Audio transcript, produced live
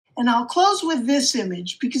And I'll close with this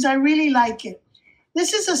image because I really like it.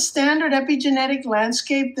 This is a standard epigenetic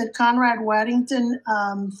landscape that Conrad Waddington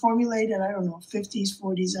formulated, I don't know, 50s,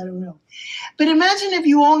 40s, I don't know. But imagine if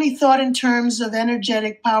you only thought in terms of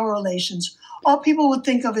energetic power relations. All people would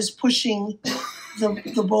think of is pushing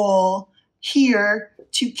the ball here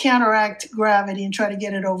to counteract gravity and try to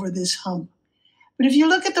get it over this hump. But if you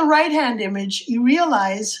look at the right-hand image, you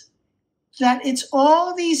realize that it's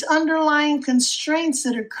all these underlying constraints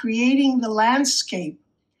that are creating the landscape,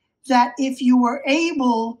 that if you were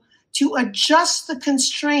able to adjust the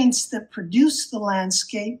constraints that produce the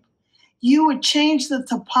landscape, you would change the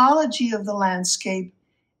topology of the landscape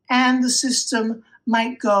and the system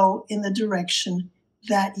might go in the direction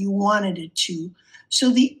that you wanted it to. So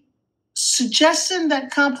the suggestion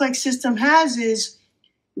that complex system has is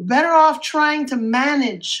you're better off trying to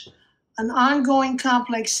manage an ongoing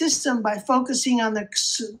complex system by focusing on the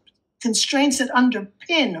constraints that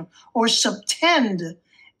underpin or subtend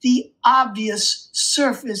the obvious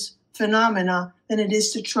surface phenomena than it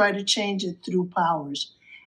is to try to change it through powers.